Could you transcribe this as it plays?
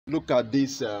look at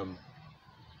this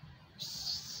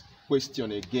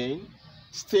question again,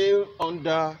 still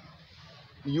under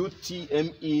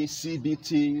UTME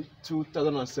CBT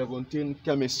 2017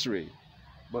 chemistry,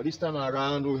 but this time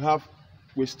around we have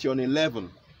question 11,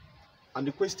 and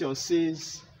the question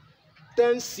says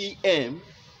 10 cm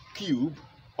cube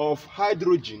of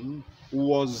hydrogen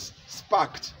was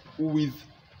sparked with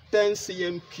 10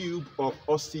 cm cube of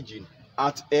oxygen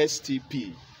at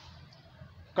STP.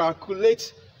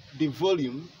 Calculate the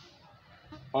volume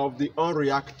of the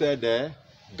unreacted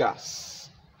gas.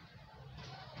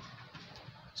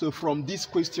 So from this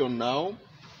question now,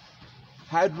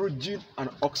 hydrogen and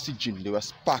oxygen, they were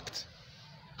sparked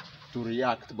to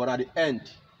react, but at the end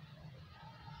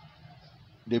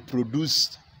they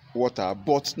produced water,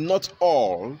 but not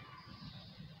all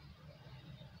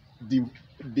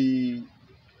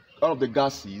all of the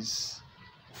gases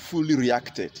fully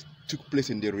reacted, took place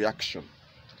in the reaction.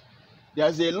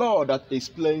 There's a law that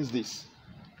explains this.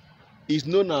 It's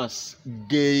known as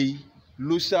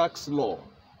Gay-Lussac's law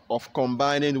of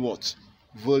combining what?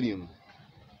 Volume.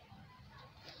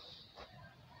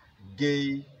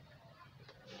 Gay-Lussac's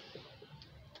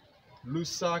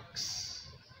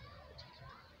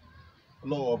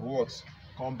law of what?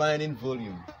 Combining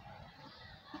volume.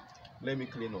 Let me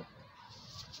clean up.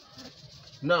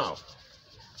 Now,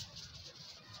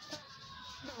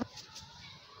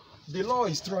 the law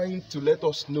is trying to let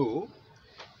us know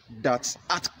that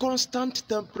at constant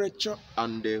temperature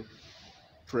and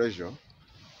pressure,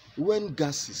 when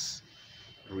gases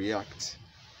react,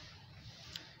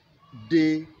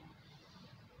 they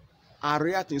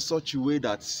react in such a way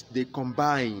that they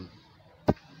combine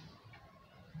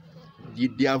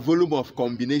their volume of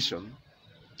combination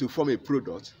to form a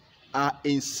product are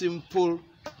in simple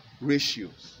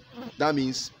ratios. That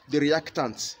means the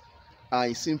reactants are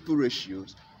in simple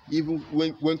ratios even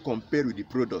when compared with the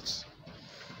products.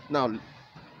 Now,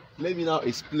 let me now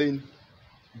explain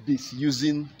this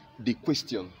using the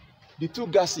question. The two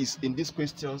gases in these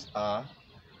questions are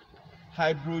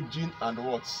hydrogen and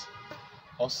what?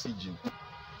 Oxygen.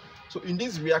 So in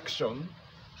this reaction,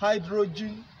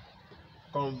 hydrogen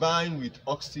combined with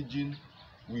oxygen,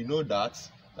 we know that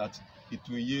it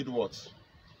will yield what?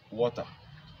 Water.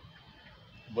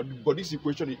 But this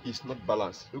equation is not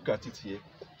balanced. Look at it here.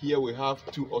 Here we have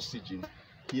 2 oxygen.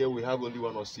 Here we have only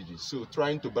 1 oxygen. So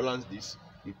trying to balance this,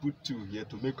 we put 2 here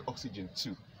to make oxygen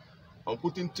 2. I'm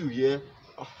putting 2 here,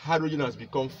 hydrogen has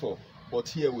become 4. But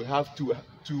here we have two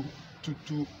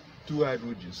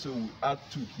hydrogen. So we add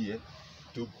 2 here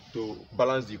to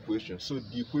balance the equation. So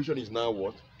the equation is now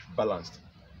what? Balanced.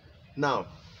 Now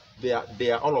they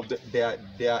are all of them, they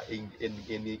are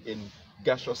in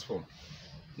gaseous form.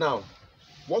 Now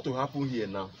what will happen here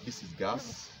now? This is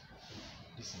gas,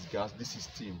 this is gas, this is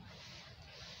steam.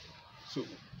 So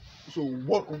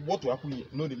what will happen here?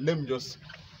 No, let me just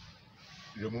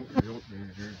remove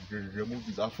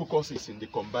this. Our focus is in the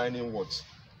combining what?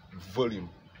 Volume.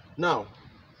 Now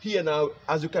here now,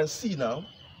 as you can see now,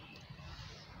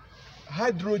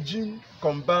 hydrogen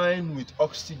combined with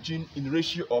oxygen in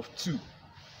ratio of 2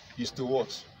 is to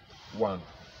what? 1.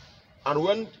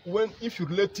 And if you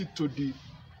relate it to the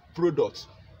product,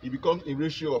 it becomes a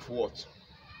ratio of what?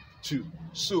 2.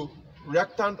 So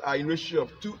reactant are in ratio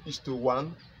of 2 is to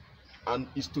 1 and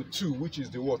is to 2, which is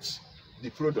the what? The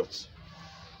product.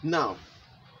 Now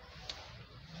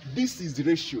this is the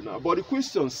ratio now, but the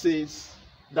question says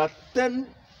that 10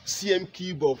 cm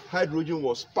cube of hydrogen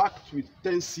was packed with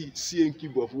 10 cm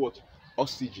cube of what?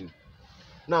 Oxygen.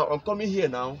 Now I'm coming here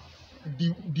now.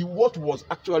 What was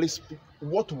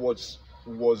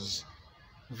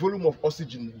volume of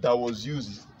oxygen that was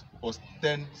used was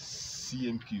 10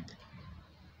 cm cube.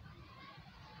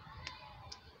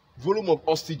 Volume of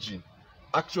oxygen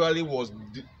actually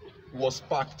was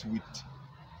packed with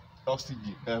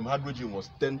oxygen. Hydrogen was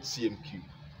 10 cm cube.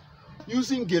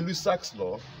 Using Gay-Lussac's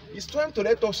law, it's trying to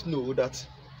let us know that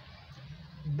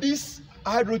this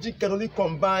hydrogen can only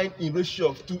combine in ratio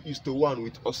of 2 is to 1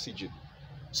 with oxygen.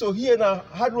 So here now,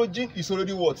 hydrogen is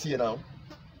already what here now?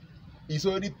 It's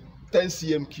already 10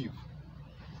 cm cube.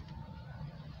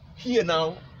 Here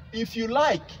now, if you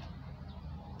like,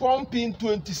 pump in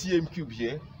 20 cm cube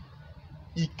here,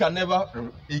 it can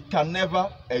never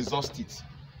exhaust it.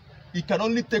 It can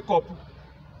only take up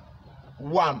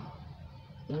 1,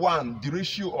 the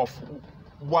ratio of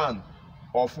 1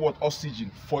 of what? Oxygen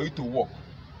for it to work.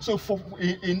 So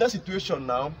in that situation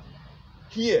now,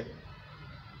 here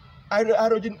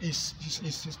hydrogen is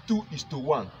 2 is to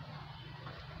 1.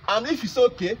 And if it's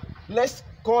okay, let's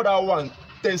call that one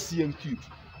 10 cm cube.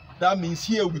 That means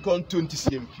here we become 20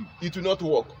 cm cube. It will not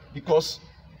work because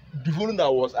the volume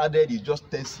that was added is just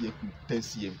 10 cm cube, 10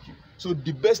 cm cube. So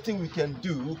the best thing we can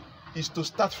do is to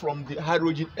start from the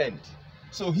hydrogen end.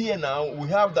 So here now we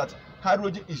have that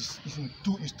hydrogen is in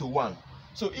 2:1.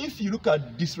 So if you look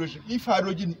at this ratio, if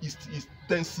hydrogen is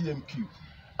 10 cm cube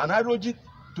and hydrogen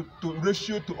to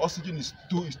ratio to oxygen is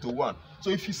 2:1. So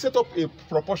if you set up a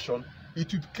proportion,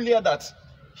 it would clear that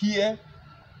here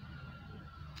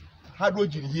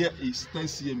hydrogen here is 10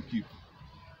 cm cube.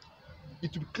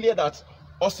 It would clear that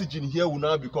oxygen here will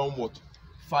now become what?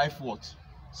 5 what?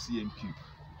 Cm cube.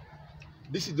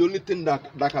 This is the only thing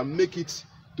that can make it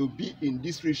to be in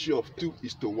this ratio of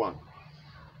 2:1.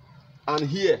 And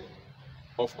here,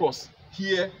 of course,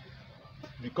 here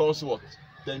becomes what?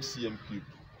 10 cm cube.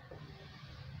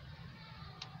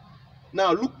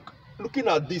 Now looking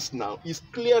at this now, it's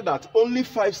clear that only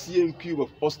 5 cm cube of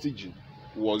oxygen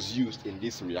was used in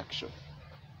this reaction.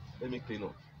 Let me clean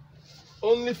up.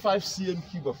 Only 5 cm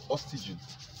cube of oxygen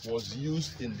was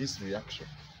used in this reaction.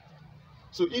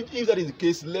 So if that is the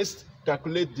case, let's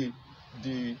calculate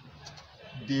the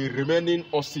remaining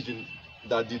oxygen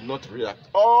that did not react.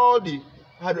 All the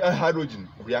hydrogen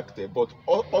reacted, but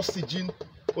oxygen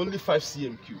only 5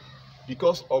 cm cube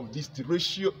because of this the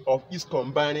ratio of its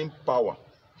combining power,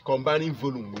 combining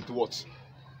volume with what?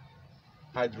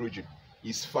 Hydrogen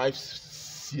is 5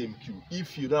 cm cube.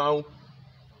 If you now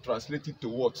translate it to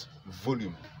what?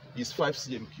 Volume is 5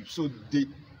 cm cube. So the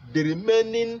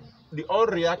remaining, the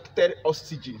unreacted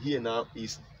oxygen here now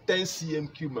is 10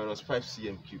 cm cube minus 5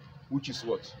 cm cube, which is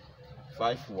what?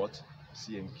 5 what?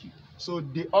 Cm cube. So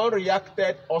the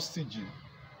unreacted oxygen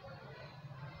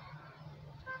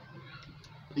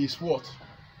is what?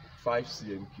 5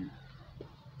 cm cube.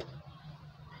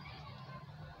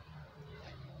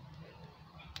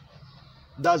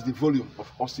 That's the volume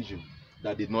of oxygen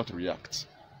that did not react.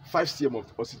 5 cm of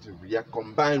oxygen react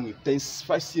combined with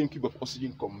 5 cm cube of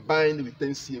oxygen combined with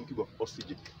 10 cm cube of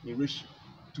oxygen in ratio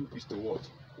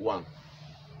 2:1.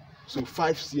 So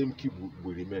 5 cm cube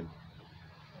will remain.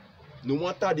 No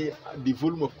matter the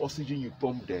volume of oxygen you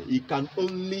pump there, it can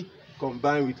only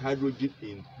combine with hydrogen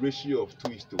in ratio of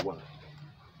 2:1.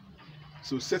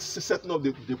 So setting up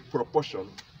the proportion,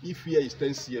 if here is 10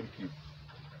 cm cube,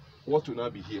 what will now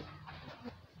be here?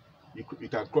 You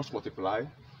can cross multiply.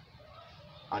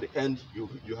 At the end,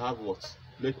 you have what?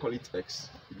 Let's call it x.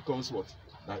 It becomes what?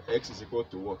 That x is equal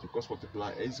to what? You cross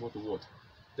multiply, x is equal to what?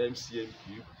 10 cm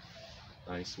cube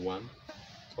times 1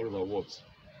 all over what?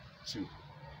 2.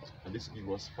 And this gives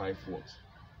us 5 what?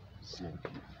 Cm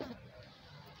cube.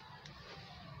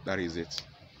 That is it.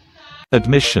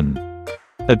 Admission.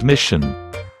 Admission.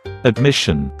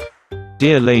 Admission.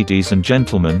 Dear ladies and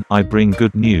gentlemen, I bring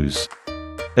good news.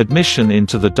 Admission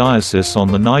into the diocese on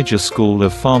the Niger School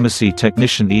of Pharmacy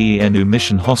Technician EENU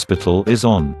Mission Hospital is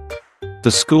on.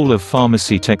 The School of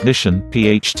Pharmacy Technician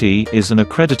 (PhT) is an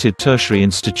accredited tertiary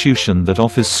institution that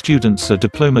offers students a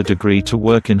diploma degree to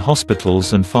work in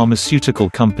hospitals and pharmaceutical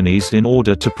companies in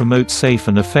order to promote safe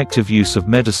and effective use of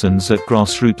medicines at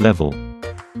grassroots level.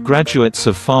 Graduates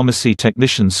of Pharmacy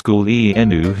Technician School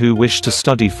EENU who wish to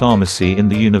study pharmacy in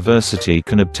the university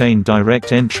can obtain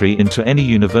direct entry into any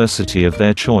university of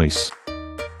their choice.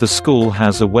 The school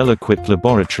has a well-equipped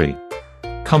laboratory,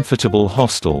 comfortable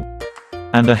hostel,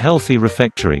 and a healthy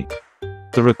refectory.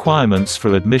 The requirements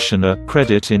for admission are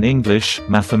credit in English,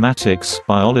 mathematics,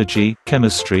 biology,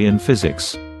 chemistry and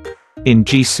physics. In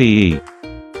GCE,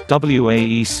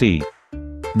 WAEC,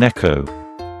 NECO,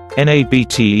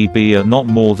 NABTEB are not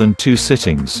more than 2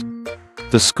 sittings.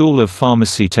 The School of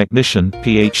Pharmacy Technician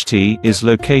 (PhT) is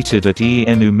located at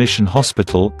EENU Mission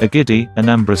Hospital, Agidi,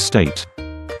 Anambra State.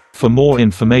 For more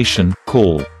information,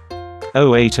 call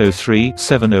 0803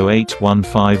 708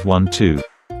 1512,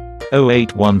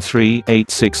 0813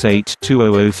 868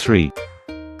 2003,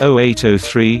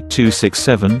 0803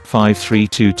 267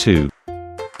 5322.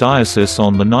 Diocese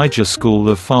on the Niger School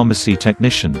of Pharmacy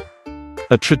Technician.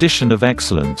 A tradition of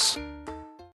excellence.